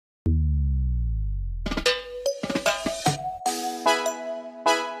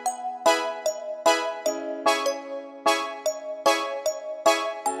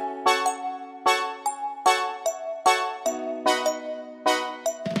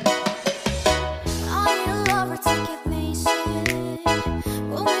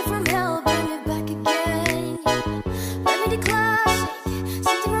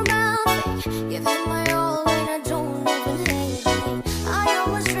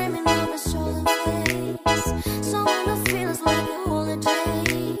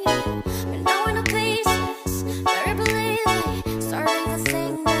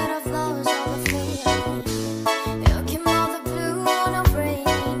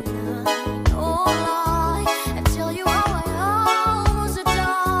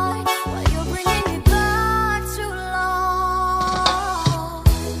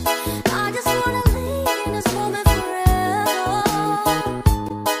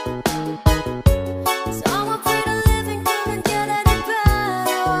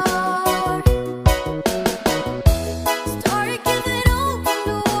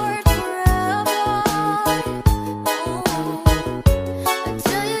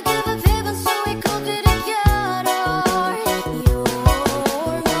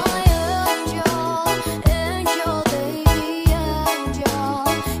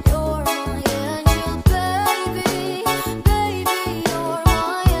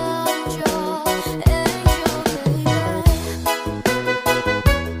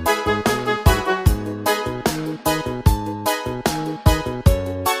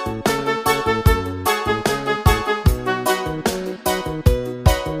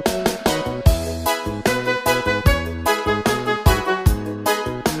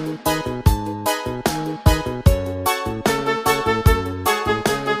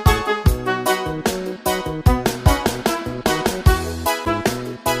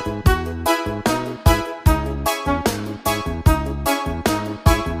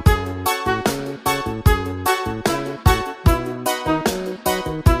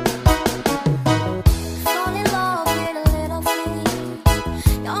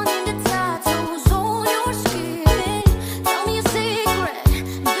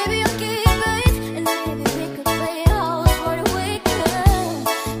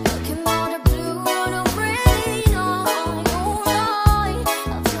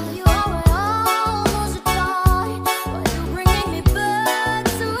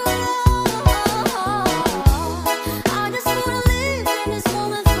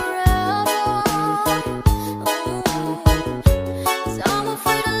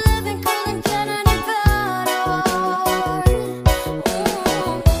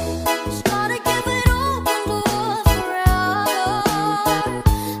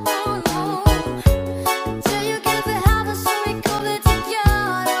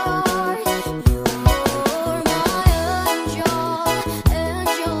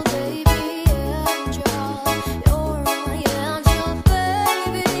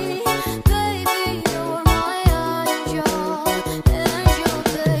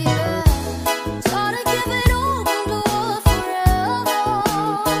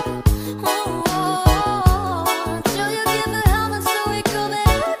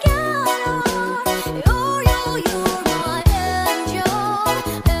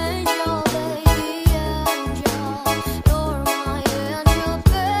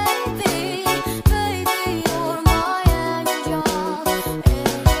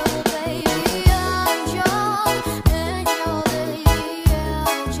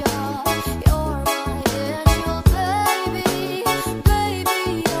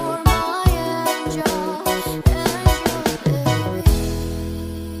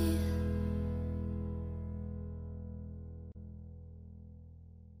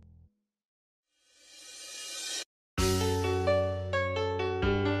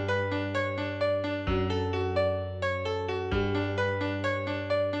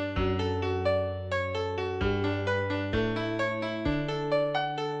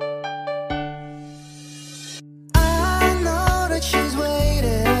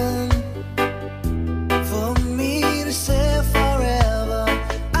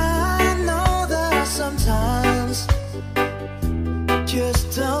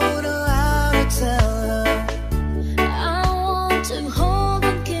just don't know how to tell her. I want to hold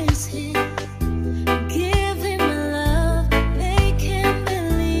and kiss him, give him my love, make him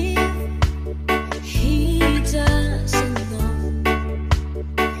believe he doesn't know.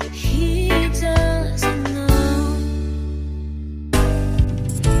 He doesn't know.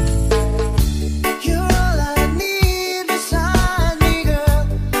 You're all I need beside me, girl.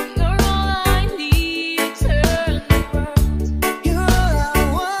 You're all I need to turn the world. You're all I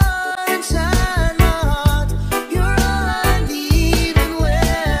want inside my heart. You're all I need when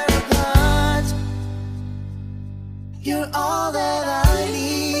we're apart. You're all that I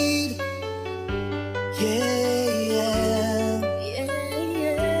need. Yeah, yeah, yeah,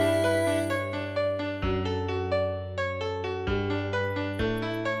 yeah.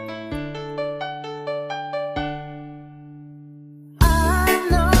 I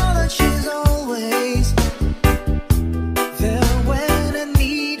know that she's always there when I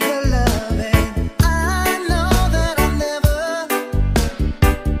need her loving. I know that I've never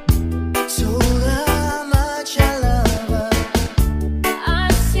told her how much I love her.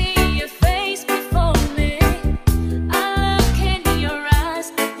 I see your face before me. I look in your eyes,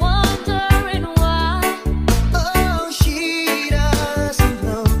 wondering why. Oh, she doesn't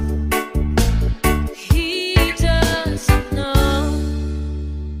know. He doesn't know.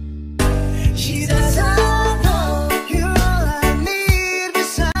 She doesn't know. You're all I need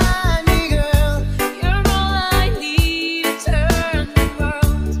beside me, girl. You're all I need to turn the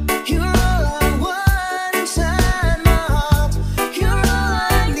world. You're all I want inside my heart. You're all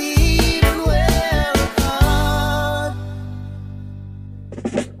I need when we're apart.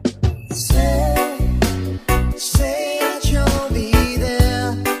 Say that you'll be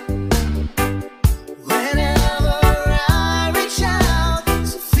there whenever I reach out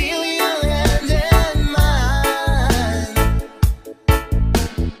to feel your hand in mine.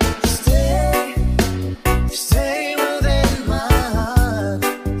 Stay within my heart.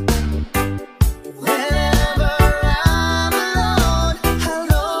 Whenever I'm alone, I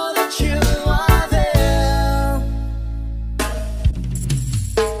know that you are there.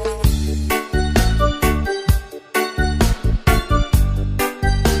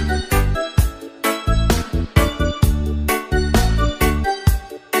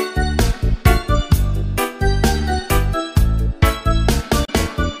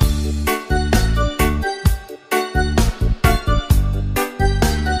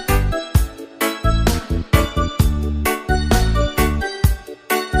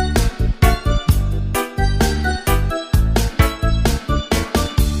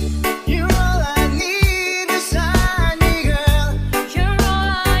 You're all I need beside me, girl. You're all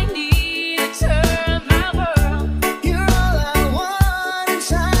I need to turn my world. You're all I want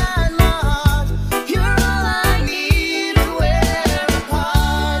inside my heart. You're all I need when we're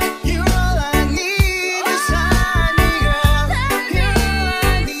apart. You're all I need beside me, girl. You're all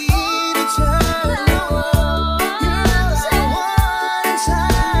I need to turn my world. You're all I want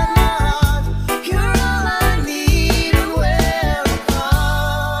inside my heart. You're all I need when we're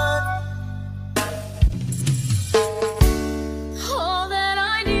apart. All that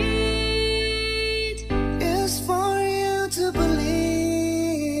I need is for you to believe.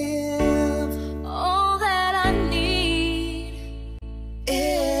 All that I need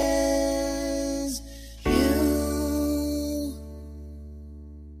is you.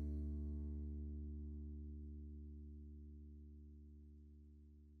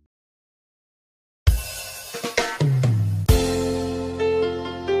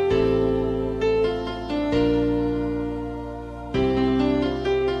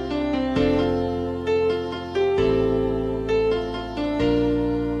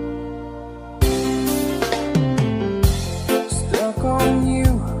 Stuck on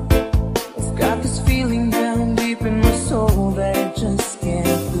you. I've got this feeling down deep in my soul that I just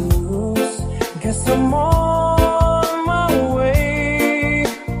can't lose. Guess I'm on my way.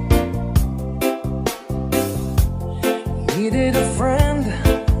 Needed a friend,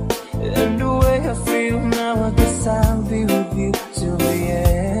 and the way I feel now, I guess I'll be with you till the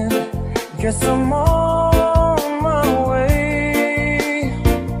end. Guess I'm on my way.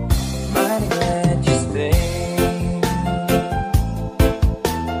 Mighty glad you stayed.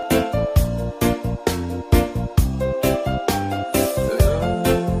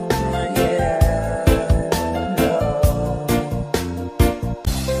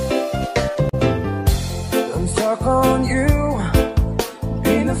 I'm stuck on you.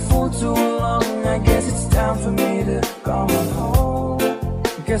 Been a fool too long. I guess it's time for me to come home.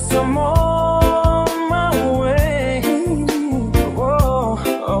 Guess I'm on my way. Whoa,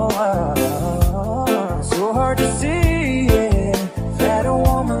 oh, so hard to see, yeah, that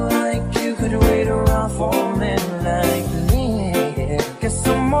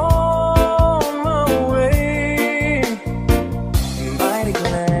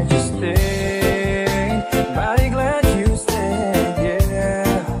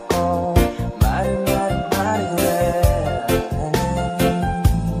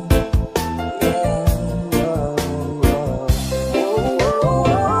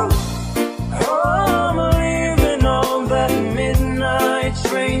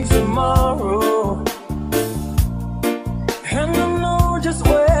me tomorrow, and I know just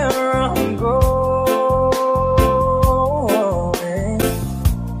where I'm going.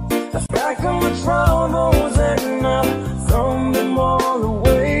 I've packed up my troubles and I've thrown them all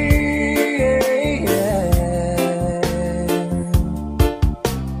away.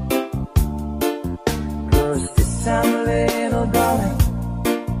 Cause this time, little darling,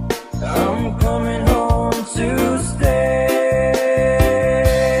 I'm coming home to stay.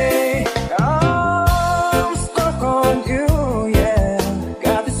 I'm stuck on you, yeah.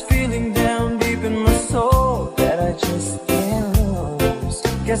 Got this feeling down deep in my soul that I just can't lose.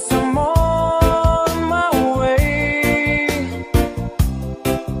 Guess I'm on my way.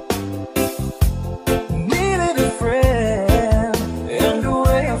 Needed a friend, and the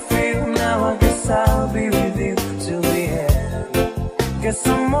way I feel now, I guess I'll be with you till the end. Guess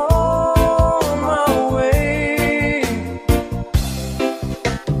I'm on my way.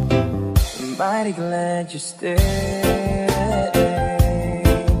 I'm mighty glad you stayed.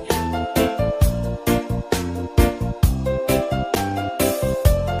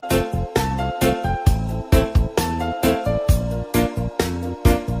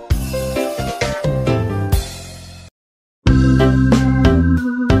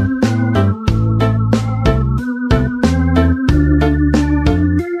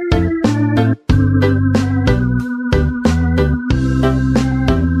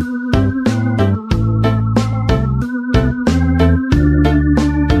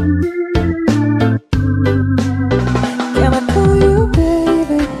 Can I call you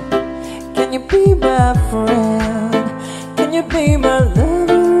baby? Can you be my friend? Can you be my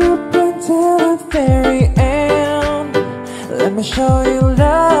lover up until the very end? Let me show you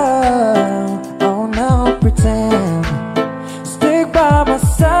love, oh no pretend. Stick by my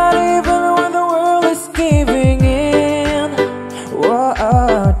side even when the world is giving in. Whoa,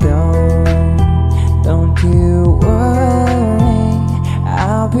 don't you worry,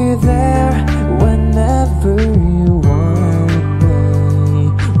 I'll be there whenever you want me.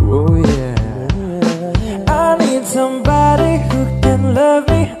 Oh yeah, I need somebody who can love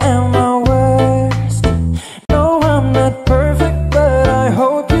me at my worst. No, I'm not perfect, but I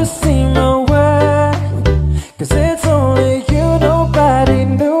hope you see my worth. Cause it's only you, nobody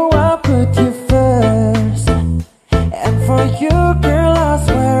knew I put you first. And for you, girl, I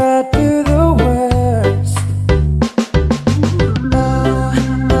swear I'd do the worst.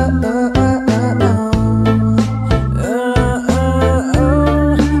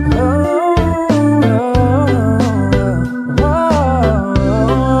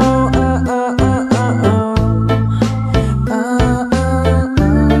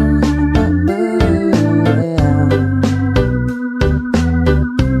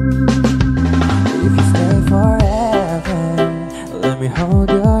 If you stay forever, let me hold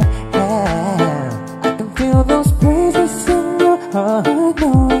your hand. I can feel those praises in your heart, no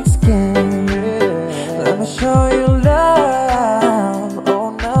one's can. Let me show you love, oh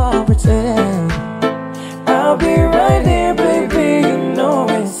no pretend. I'll be right here, baby, you know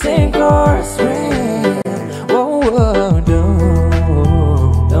it, sink or swim. Whoa, whoa,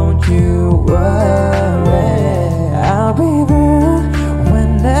 don't you worry, I'll be there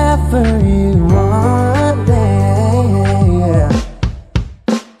whenever you want me.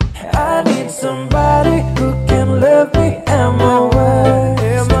 I need somebody who can love me at my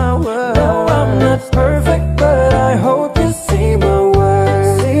word. No, I'm not perfect, but I hope you see my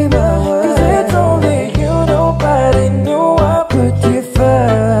worth. Cause it's only you, nobody knew I put you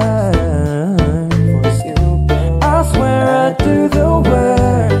first. I swear I'd do the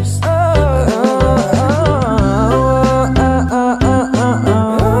worst.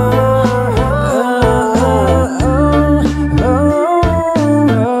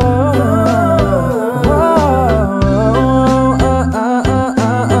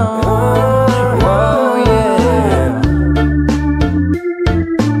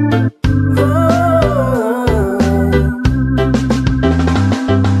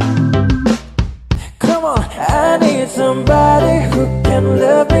 Come on, I need somebody who can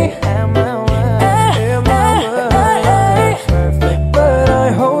love me. But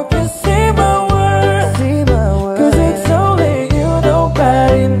I hope you see my worth. Cause it's only you,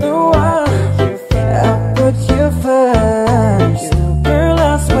 nobody knew I put you first. Girl, I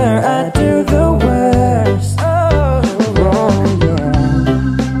swear I'd do the worst. Oh yeah.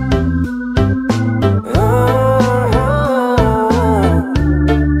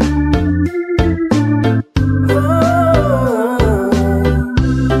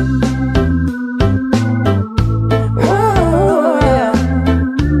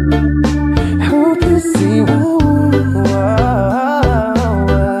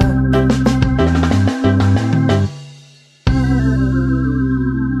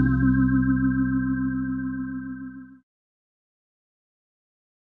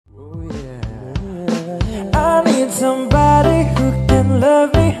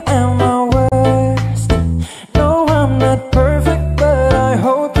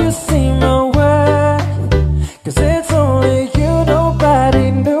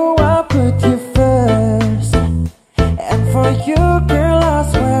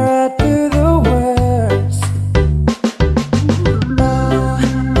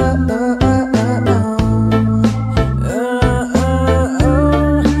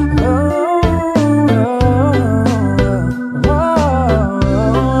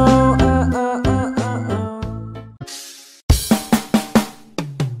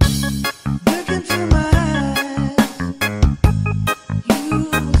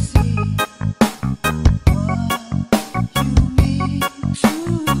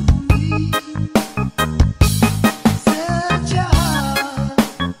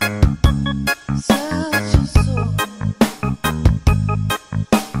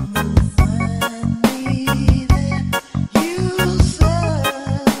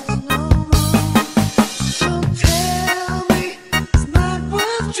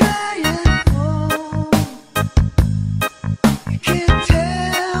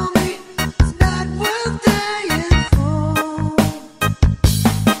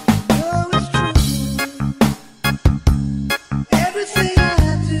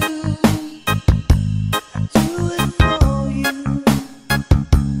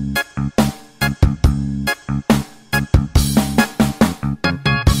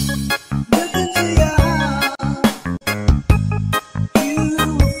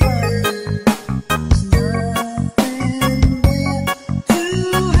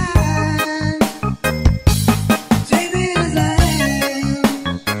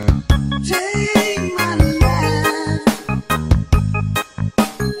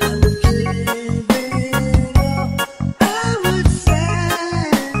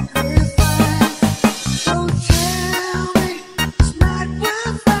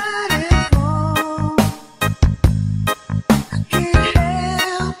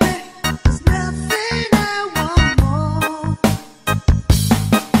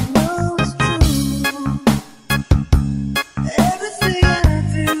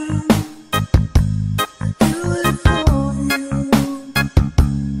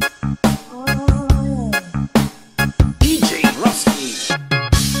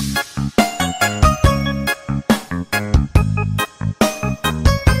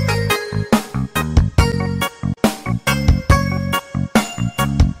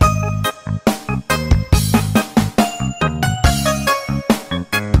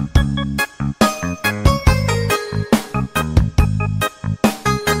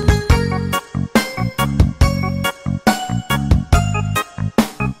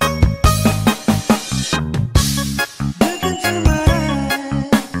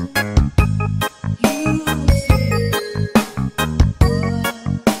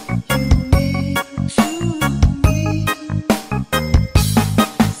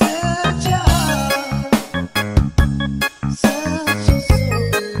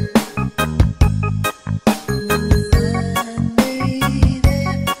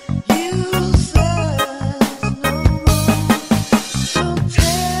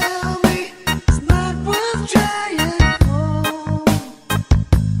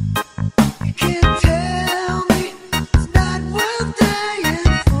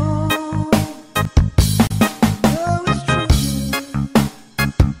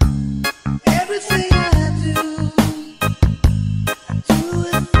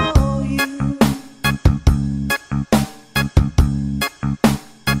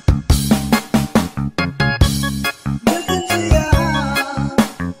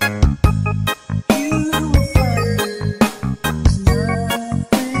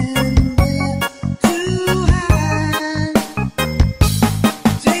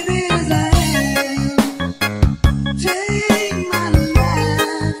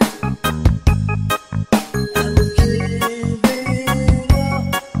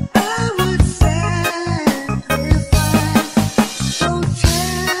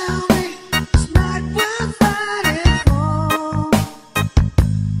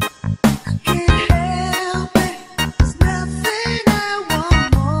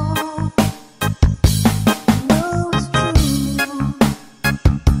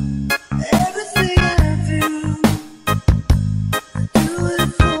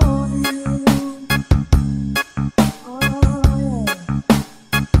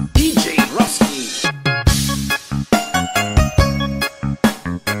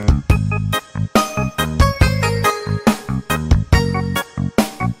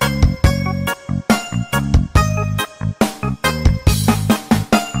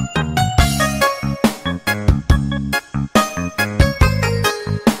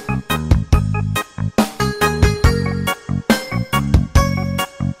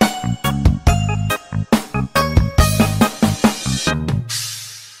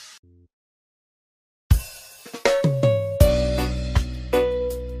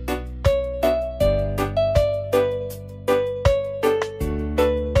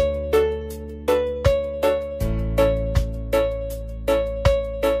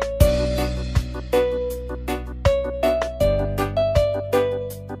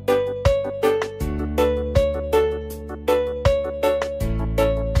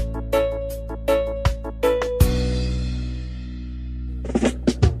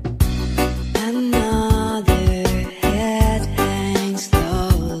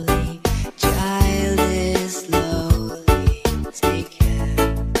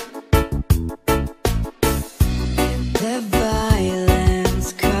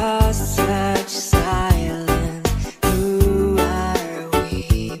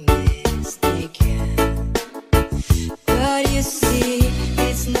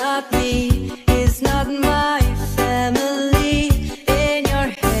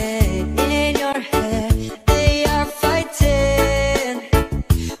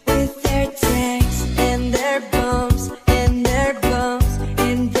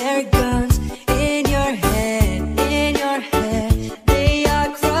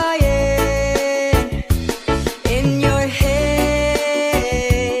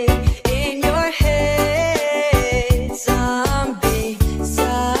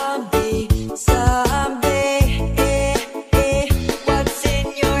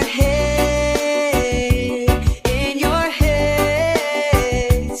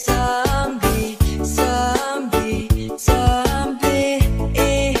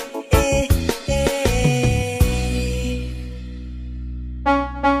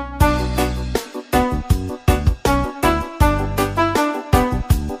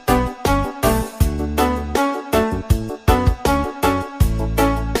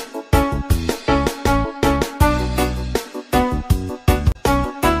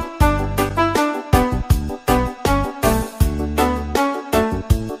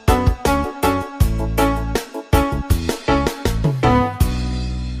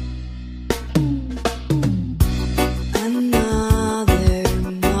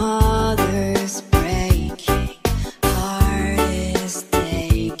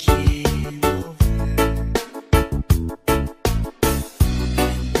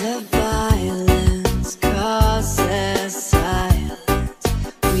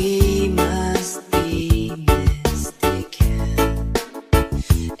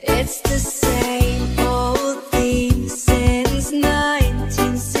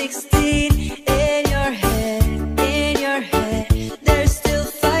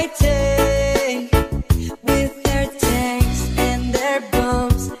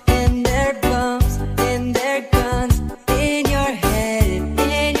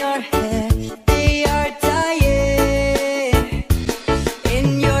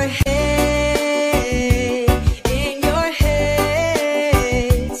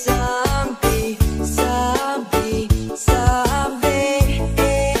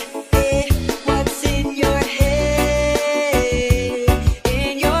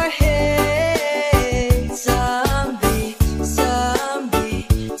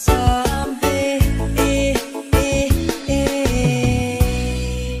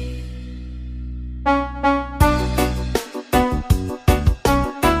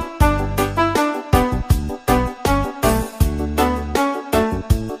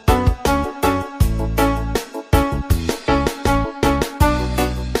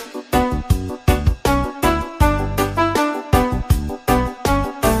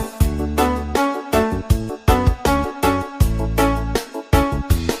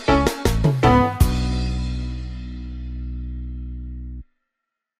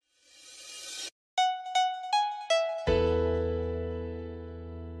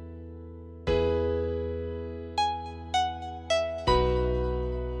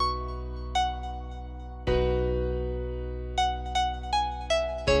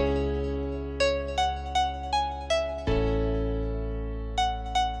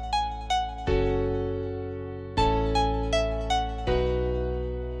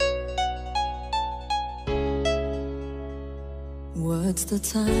 What's the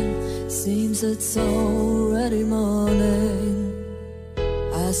time? Seems it's already morning.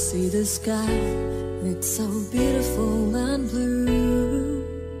 I see the sky, it's so beautiful and blue.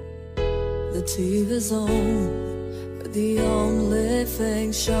 The TV's on, but the only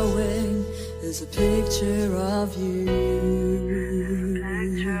thing showing is a picture of you.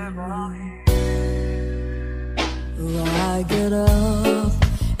 I get up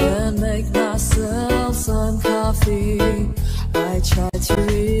and make myself some coffee. I try to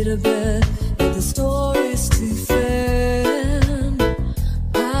read a bit, but the story's too thin.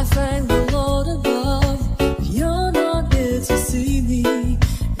 I thank the Lord above, but you're not here to see me in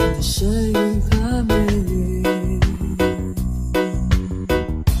the shape I'm in.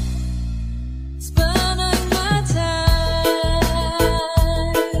 Spending my time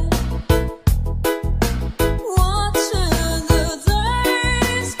watching the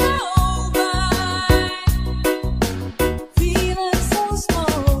days go by, feeling so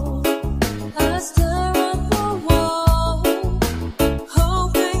small. I stare at the wall,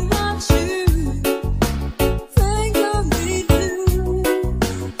 hoping that you think of me too.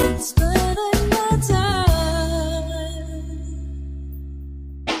 I'm spending my time.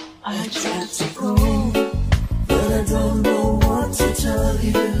 I tried to go, but I don't know what to tell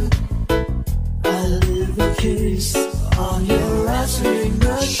you. I leave a kiss on your answering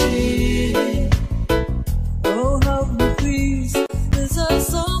machine. Oh, help me please, is there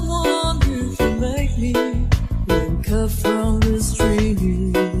someone who can make me wake up from this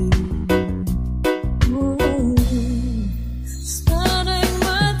dream? Ooh. Spending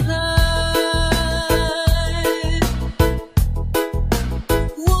my time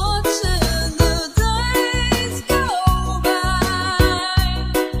watching the days go by,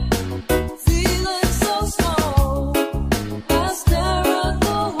 feeling so small. I stare at the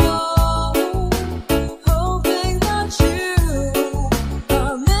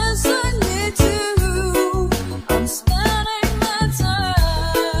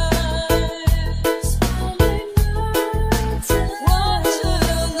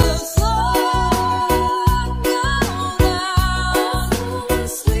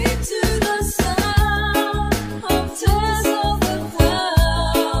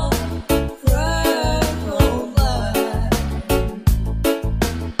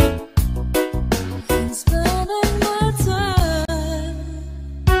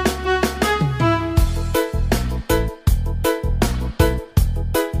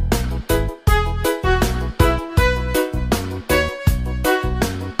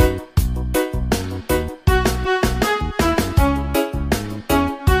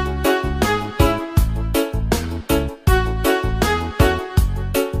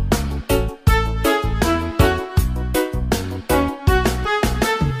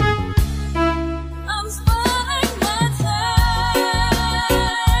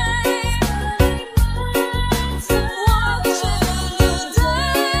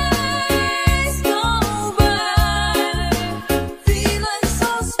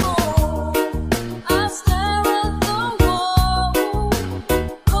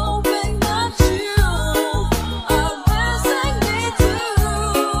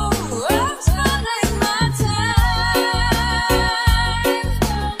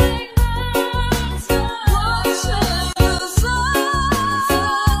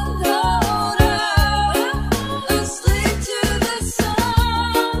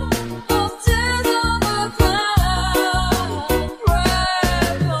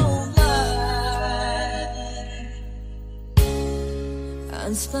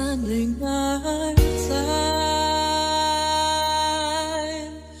I'm spending my time.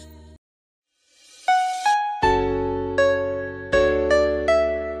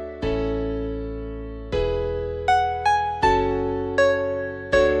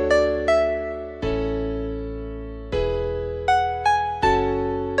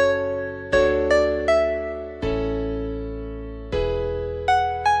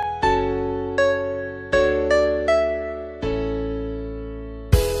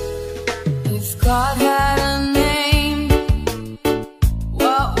 If God had a name,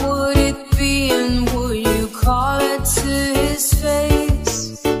 what would it be, and would you call it to his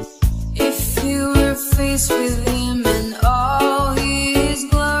face? If you were faced with him and all his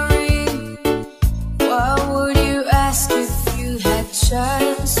glory, what would you ask if you had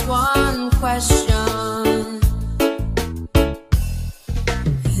just one question?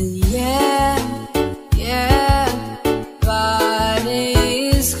 And yeah, God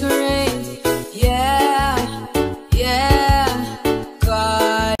is great. Yeah,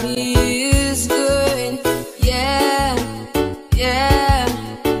 God is good. Yeah.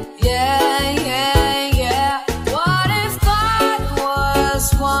 What if God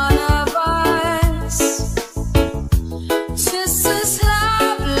was one of us? Just as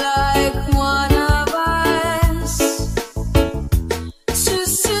loved like one of us.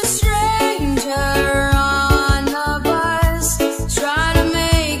 Just a stranger on a bus, trying to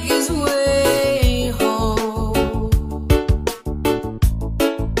make his way home.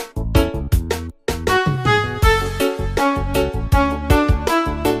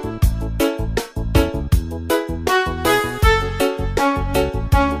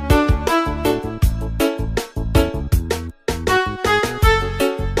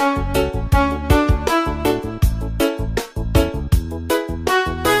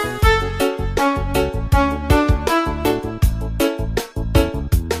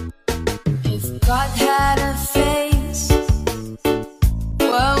 If God had a face,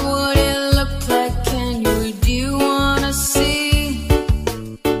 what would it look like? And would you wanna see?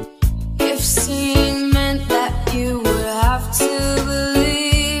 If seeing meant that you would have to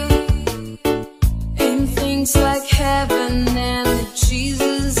believe in things like heaven and the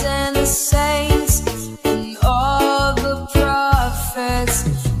Jesus and the saints and all the prophets.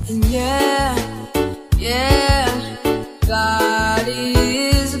 And yeah, God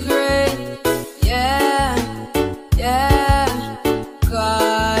is great. Yeah,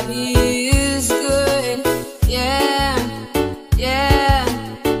 God is good. Yeah.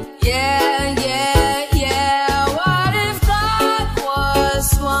 What if God was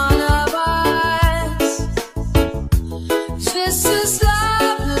one of us? Just as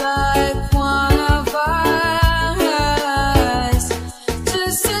loved like one of us.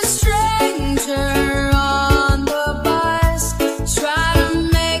 Just a stranger on the bus, try to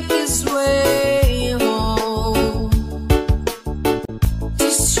make his way home.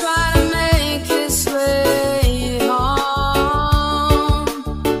 Just try to make his way home.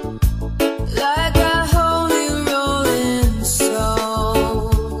 Like a holy rolling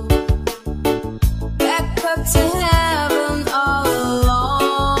stone, back up to heaven all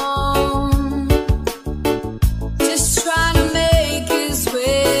alone. Just trying to make his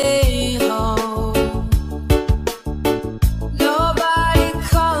way home. Nobody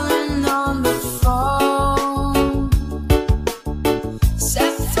calling on the phone,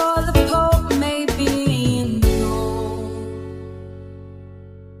 except for the Pope, maybe in Rome.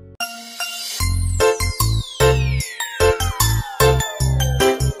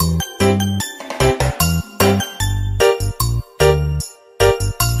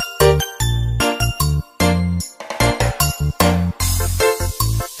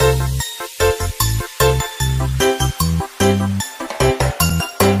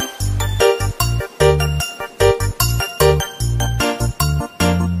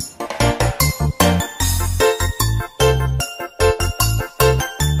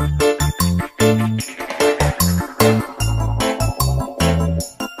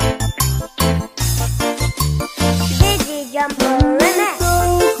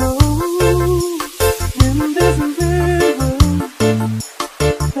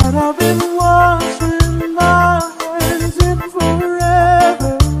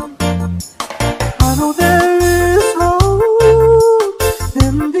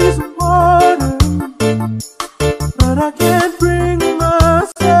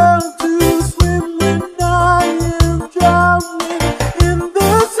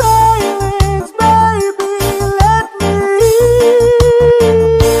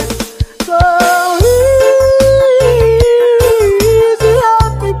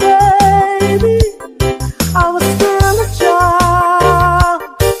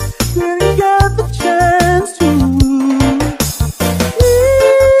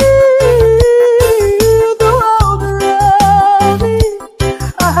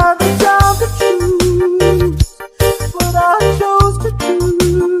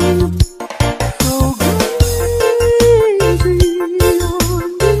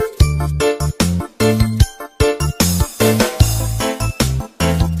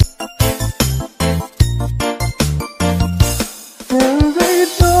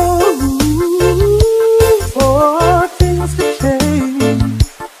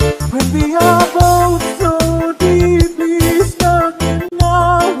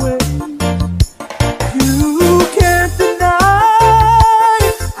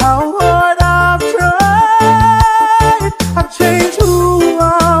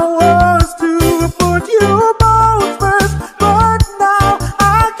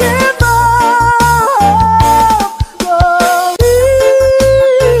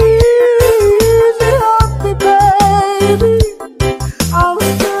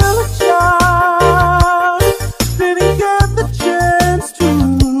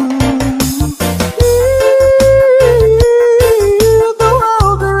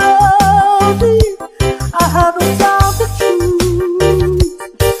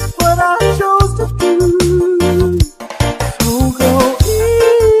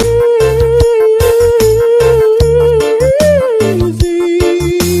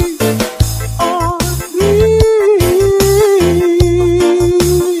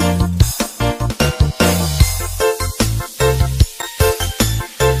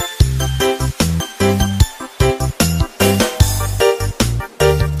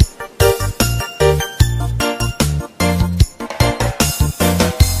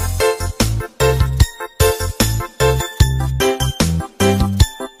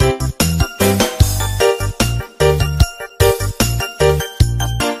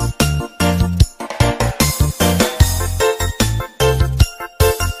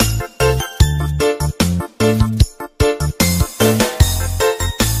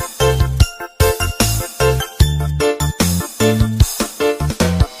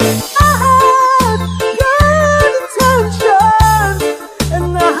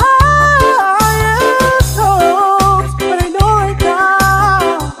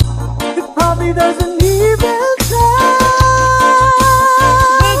 doesn't even try.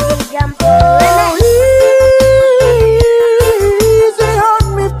 Easy on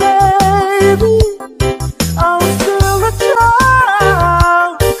me, baby. I'm still a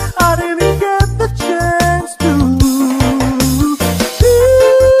child. I didn't get the chance to see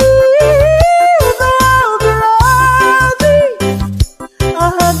the reality. I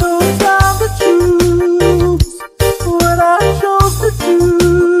had no time to choose what I chose to do.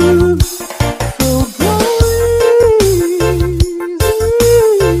 So go easy.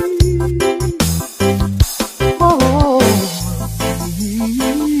 Oh,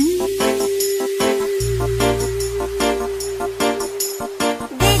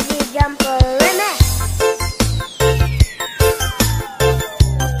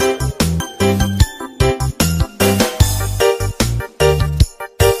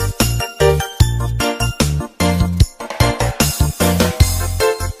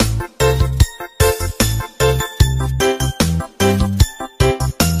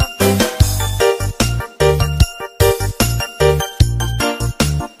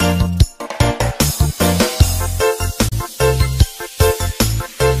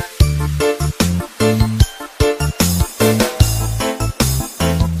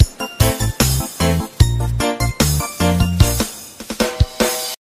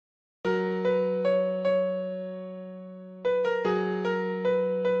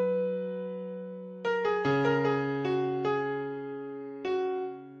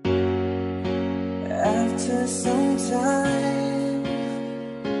 after some time,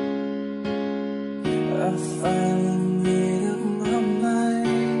 I finally made up my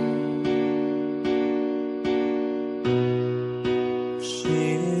mind. She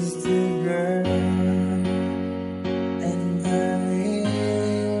is the girl, and I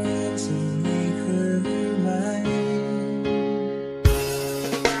need to make her mine.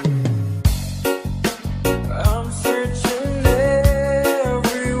 I'm searching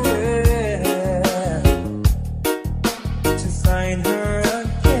everywhere to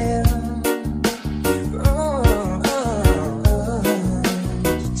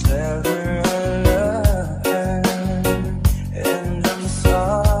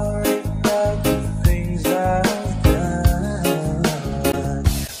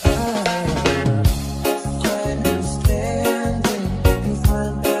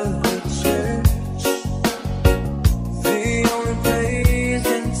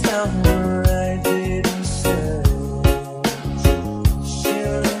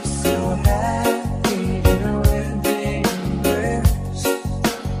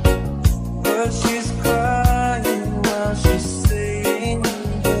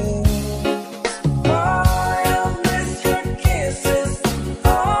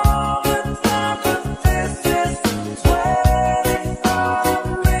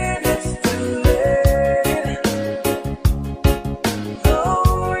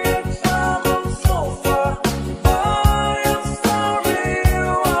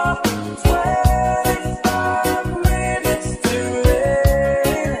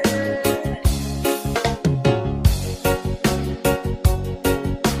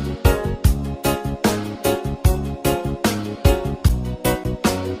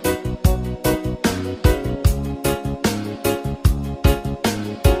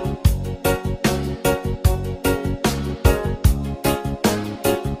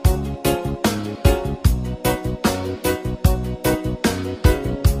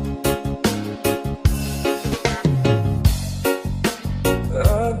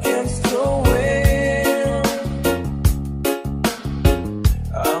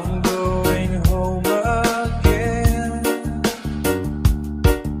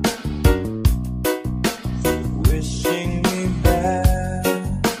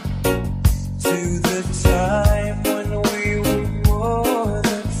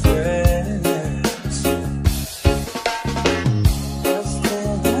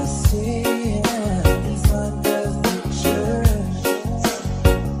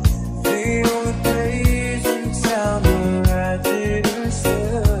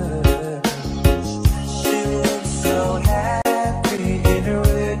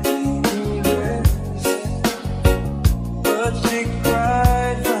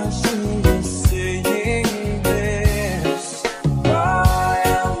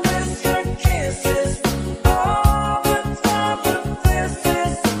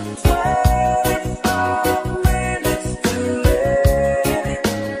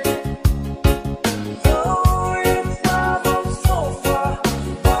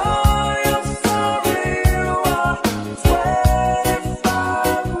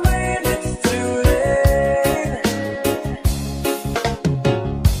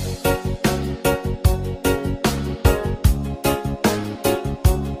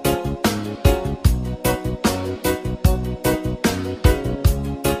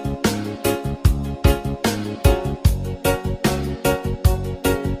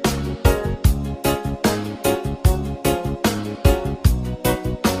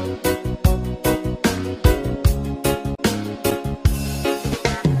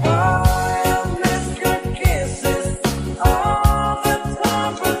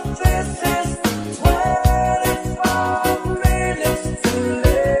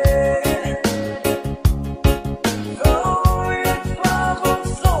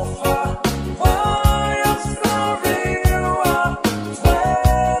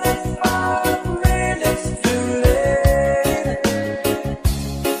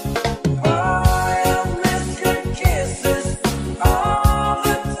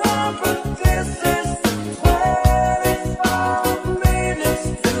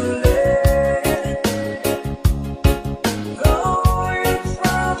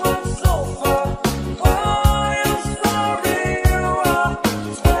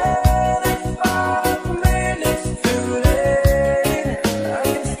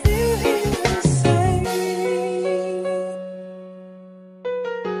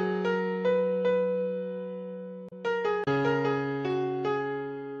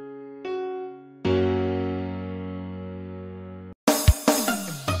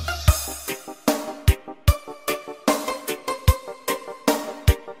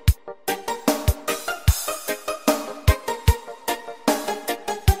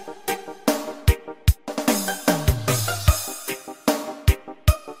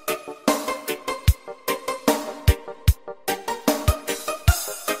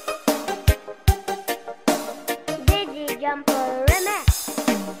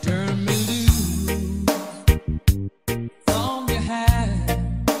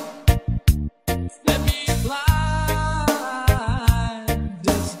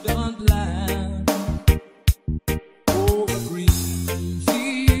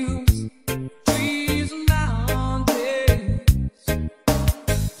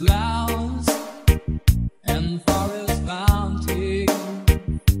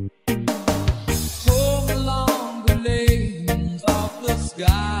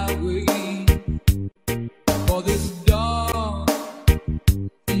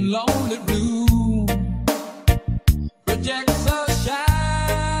lonely blue projects a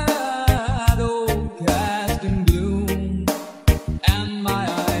shadow casting gloom, and my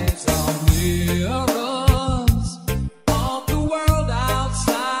eyes are mirrors of the world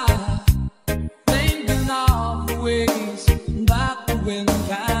outside, thinking of the ways that the wind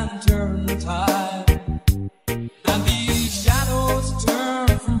can turn the tide, and these shadows turn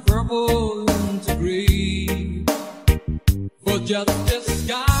from purple into green. For just this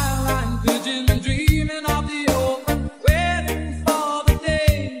skyline pigeon dreaming of the open, waiting for the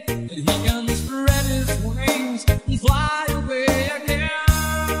day that he can spread his wings and fly away again.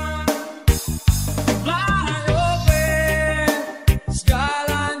 Fly away,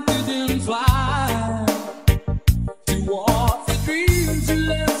 skyline pigeon, fly towards the dreams you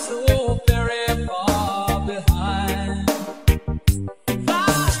left so very far behind.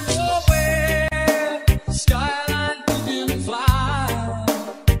 Fly away, skyline pigeon, fly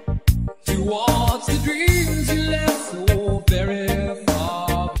towards the dreams you left so very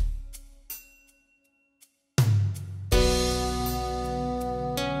far.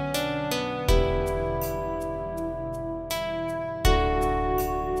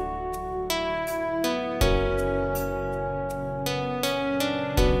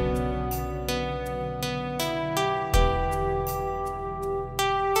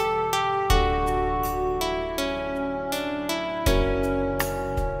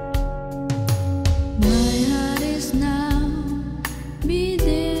 My heart is now, be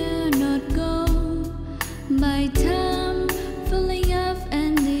there, not go. My time filling up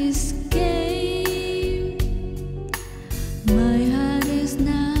and escape. My heart is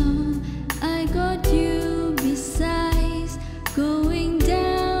now, I got you besides, going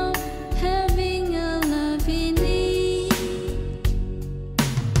down, having a love in need.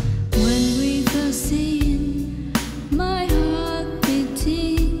 When we first seen, my heart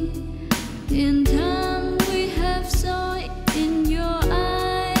beating. In time we have saw it in your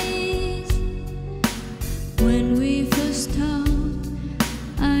eyes. When we first talked,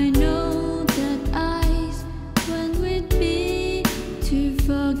 I know that eyes when we'd be to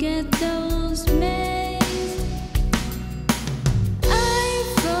forget those days. I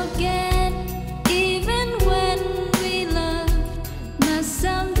forget even when we loved, but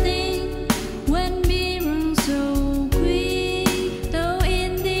something went me wrong so quick. Though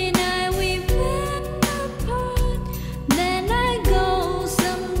in the night we went apart, then I go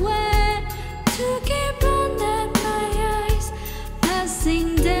somewhere to keep on that my eyes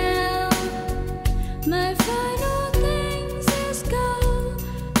passing down. My final things is go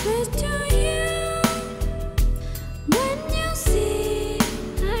with to you. When you see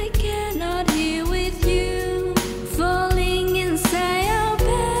I cannot hear with you, falling inside your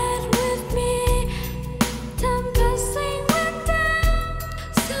bed with me, time passing went down.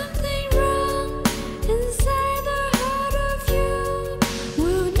 Something wrong inside the heart of you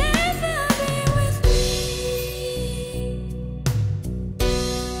will never be with me.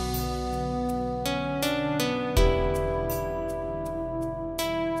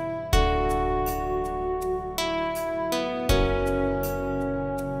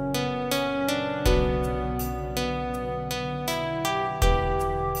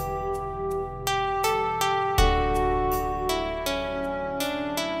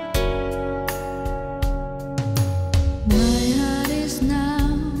 My heart is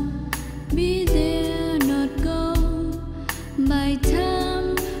now, be there, not go. My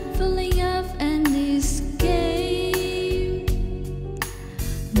time filling up and escape.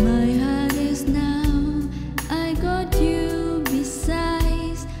 My heart is now, I got you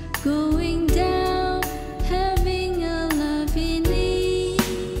besides, going down, having a love in need.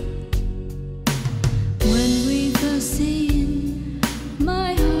 When we first seen,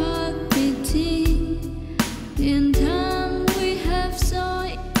 my heart beating. In time we have saw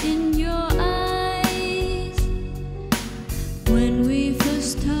it in your eyes. When we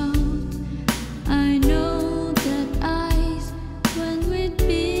first talked, I know that eyes when we'd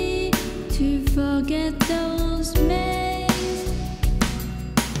be to forget those days.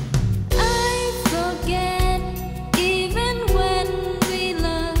 I forget even when we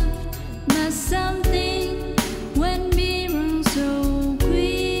loved, but something went me wrong so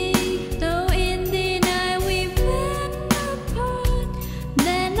quick. Though in the night we went apart,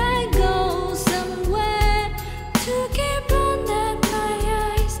 then I go somewhere to keep on that my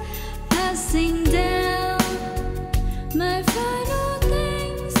eyes passing down. My final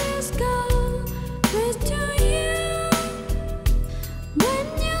things is go with to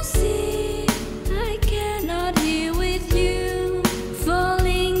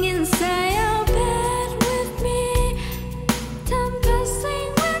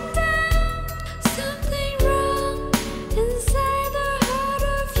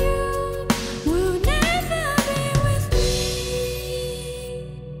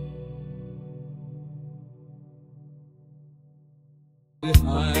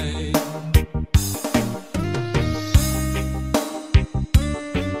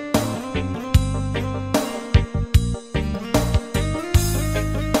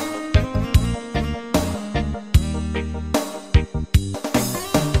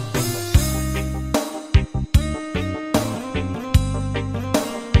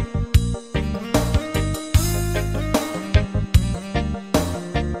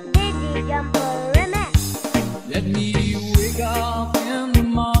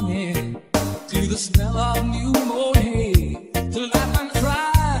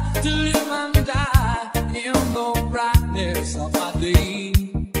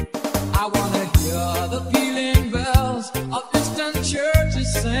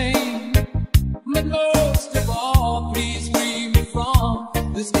same. But most of all, please free me from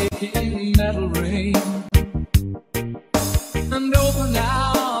this aching metal rain, and open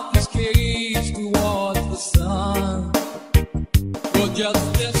out this cage towards the sun. You're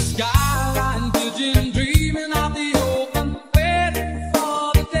just this skyline pigeon dreaming of the open, waiting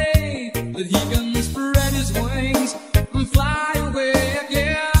for the day that he can spread his wings and fly away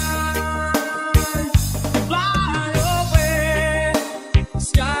again. Fly away,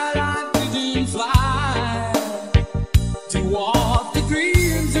 skyline.